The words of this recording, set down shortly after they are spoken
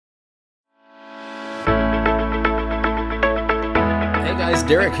guys,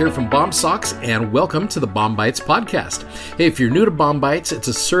 Derek here from Bomb Socks, and welcome to the BOM-BITES podcast. Hey, if you're new to BOM-BITES, it's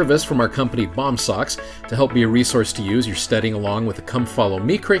a service from our company Bomb Socks to help be a resource to use. You're studying along with the Come Follow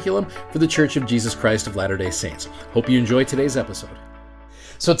Me curriculum for the Church of Jesus Christ of Latter-day Saints. Hope you enjoy today's episode.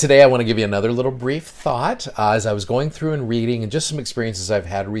 So today I want to give you another little brief thought as I was going through and reading, and just some experiences I've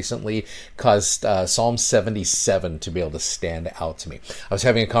had recently caused Psalm 77 to be able to stand out to me. I was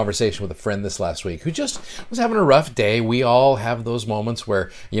having a conversation with a friend this last week who just was having a rough day. We all have those moments where,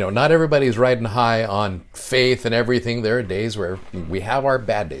 not everybody's riding high on faith and everything. There are days where we have our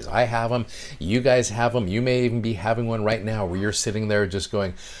bad days. I have them. You guys have them. You may even be having one right now where you're sitting there just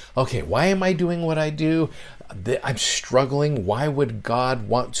going, okay, why am I doing what I do? I'm struggling. Why would God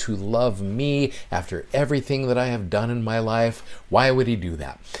want to love me after everything that I have done in my life? Why would he do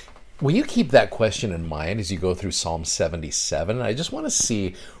that? Well, you keep that question in mind as you go through Psalm 77. I just want to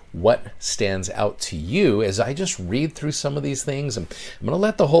see what stands out to you as I just read through some of these things. And I'm going to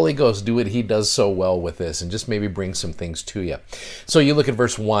let the Holy Ghost do what he does so well with this and just maybe bring some things to you. So you look at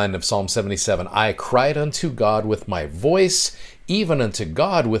verse 1 of Psalm 77. I cried unto God with my voice, even unto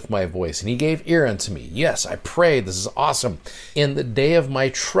God with my voice, and he gave ear unto me. Yes, I prayed. This is awesome. In the day of my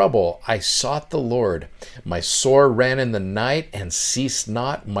trouble, I sought the Lord. My sore ran in the night and ceased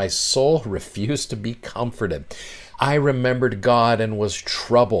not. My soul refused to be comforted. I remembered God and was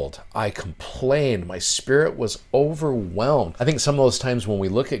troubled. I complained. My spirit was overwhelmed. I think some of those times when we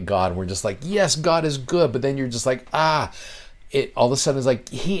look at God and we're just like, yes, God is good, but then you're just like, it all of a sudden is like,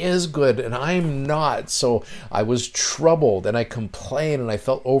 he is good and I'm not. So I was troubled and I complained and I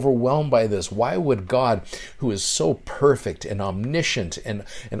felt overwhelmed by this. Why would God, who is so perfect and omniscient and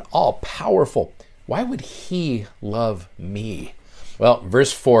all powerful, why would he love me? Well,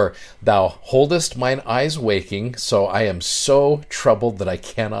 verse 4, thou holdest mine eyes waking, so I am so troubled that I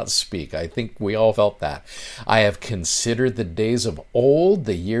cannot speak. I think we all felt that. I have considered the days of old,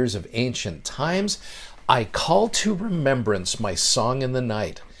 the years of ancient times. I call to remembrance my song in the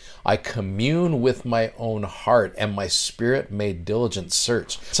night. I commune with my own heart, and my spirit made diligent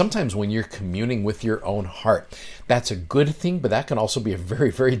search. Sometimes when you're communing with your own heart, that's a good thing, but that can also be a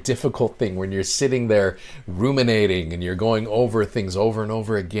very, very difficult thing when you're sitting there ruminating and you're going over things over and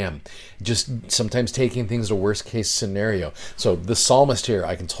over again. Just sometimes taking things to worst case scenario. So the psalmist here,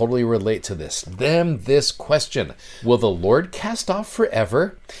 I can totally relate to this. Then this question, will the Lord cast off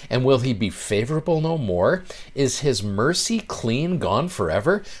forever? And will he be favorable no more? Is his mercy clean gone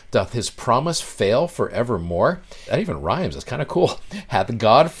forever? Doth his promise fail forevermore? That even rhymes. It's kind of cool. Hath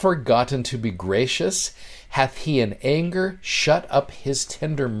God forgotten to be gracious? Hath he in anger shut up his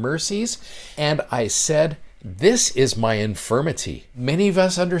tender mercies? And I said, this is my infirmity. Many of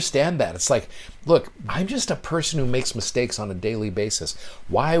us understand that. It's like, look, I'm just a person who makes mistakes on a daily basis.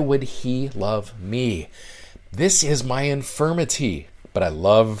 Why would he love me? This is my infirmity. But I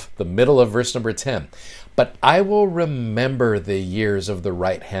love the middle of verse number 10. But I will remember the years of the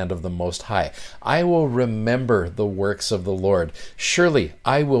right hand of the Most High. I will remember the works of the Lord. Surely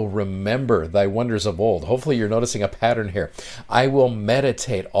I will remember thy wonders of old. Hopefully you're noticing a pattern here. I will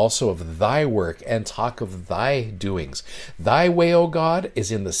meditate also of thy work and talk of thy doings. Thy way, O God, is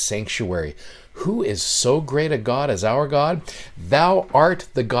in the sanctuary. Who is so great a God as our God? Thou art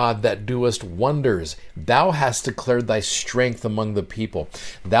the God that doest wonders. Thou hast declared thy strength among the people.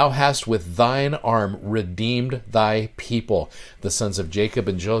 Thou hast with thine arm redeemed thy people, the sons of Jacob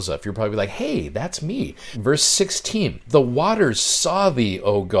and Joseph. You're probably like, hey, that's me. Verse 16, the waters saw thee,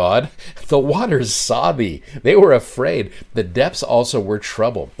 O God. The waters saw thee. They were afraid. The depths also were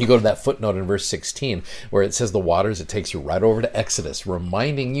troubled. You go to that footnote in verse 16 where it says the waters, it takes you right over to Exodus,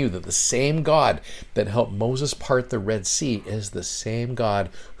 reminding you that the same God that helped Moses part the Red Sea is the same God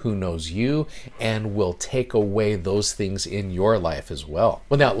who knows you and will take away those things in your life as well.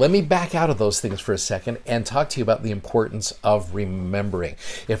 Well, now let me back out of those things for a second and talk to you about the importance of remembering.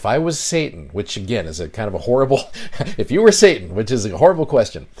 If I was Satan, which again is a kind of a horrible, if you were Satan, which is a horrible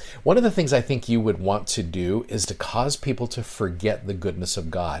question, one of the things I think you would want to do is to cause people to forget the goodness of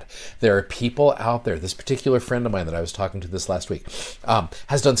God. There are people out there, this particular friend of mine that I was talking to this last week,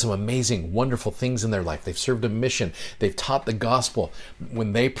 has done some amazing, wonderful things in their life. They've served a mission. They've taught the gospel.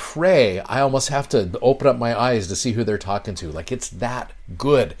 When they pray, I almost have to open up my eyes to see who they're talking to. Like, it's that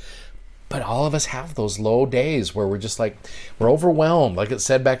good. But all of us have those low days where we're just like, we're overwhelmed. Like it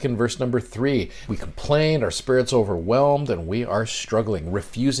said back in verse number 3, we complain, our spirit's overwhelmed, and we are struggling,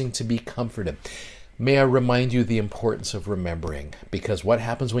 refusing to be comforted. may I remind you the importance of remembering, because what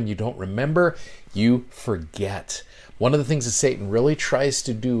happens when you don't remember? You forget. One of the things that Satan really tries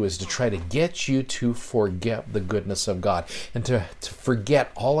to do is to try to get you to forget the goodness of God and to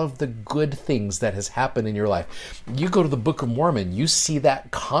forget all of the good things that has happened in your life. You go to the Book of Mormon, you see that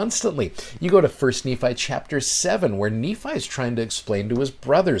constantly. You go to 1 Nephi chapter 7, where Nephi is trying to explain to his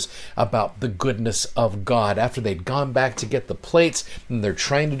brothers about the goodness of God after they'd gone back to get the plates, and they're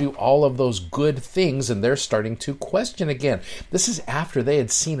trying to do all of those good things, and they're starting to question again. This is after they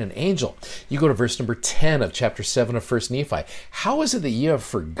had seen an angel. You go to verse number 10 of chapter 7 of 1 Nephi. How is it that ye have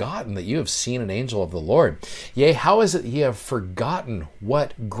forgotten that you have seen an angel of the Lord? Yea, how is it that ye have forgotten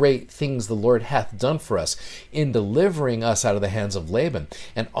what great things the Lord hath done for us in delivering us out of the hands of Laban,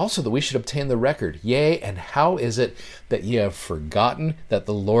 and also that we should obtain the record? Yea, and how is it that ye have forgotten that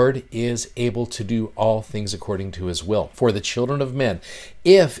the Lord is able to do all things according to his will for the children of men,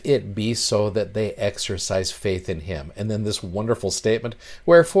 if it be so that they exercise faith in him? And then this wonderful statement,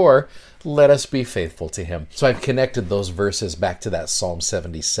 wherefore let us be faithful to him. So I've connected those verses back to that Psalm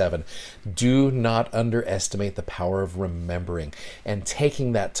 77. Do not underestimate the power of remembering and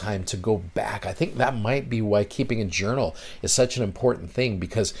taking that time to go back. I think that might be why keeping a journal is such an important thing,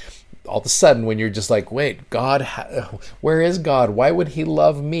 because all of a sudden, when you're just like, wait, God, where is God? Why would he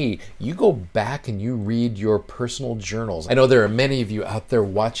love me? You go back and you read your personal journals. I know there are many of you out there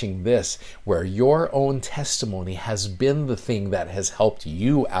watching this where your own testimony has been the thing that has helped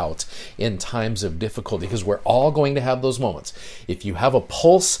you out in times of difficulty, because we're all going to have those moments. If you have a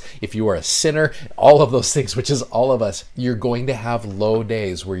pulse, if you are a sinner, all of those things, which is all of us, you're going to have low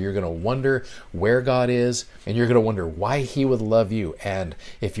days where you're going to wonder where God is, and you're going to wonder why he would love you. And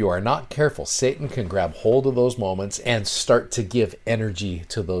if you are not careful, Satan can grab hold of those moments and start to give energy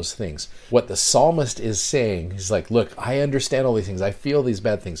to those things. What the psalmist is saying is like, look, I understand all these things. I feel these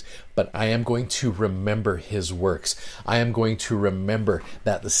bad things, but I am going to remember his works. I am going to remember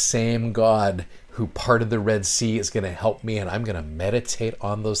that the same God who parted the Red Sea is going to help me, and I'm going to meditate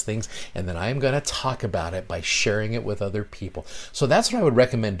on those things, and then I'm going to talk about it by sharing it with other people. So that's what I would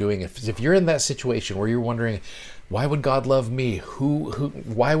recommend doing. If you're in that situation where you're wondering, why would God love me?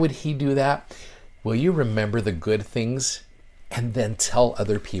 Why would he do that? Will you remember the good things and then tell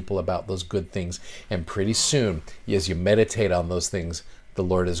other people about those good things? And pretty soon, as you meditate on those things, the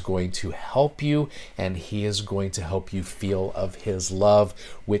Lord is going to help you, and he is going to help you feel of his love,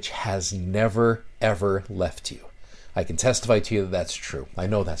 which has never, ever left you. I can testify to you that that's true. I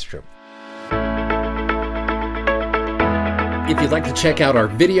know that's true. If you'd like to check out our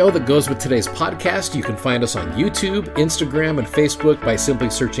video that goes with today's podcast, you can find us on YouTube, Instagram, and Facebook by simply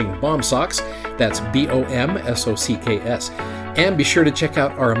searching BOM Socks. That's BOMSOCKS. And be sure to check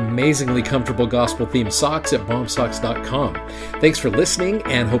out our amazingly comfortable gospel-themed socks at BOMSocks.com. Thanks for listening,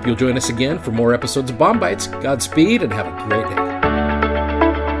 and hope you'll join us again for more episodes of BOM-BITES. Godspeed, and have a great day.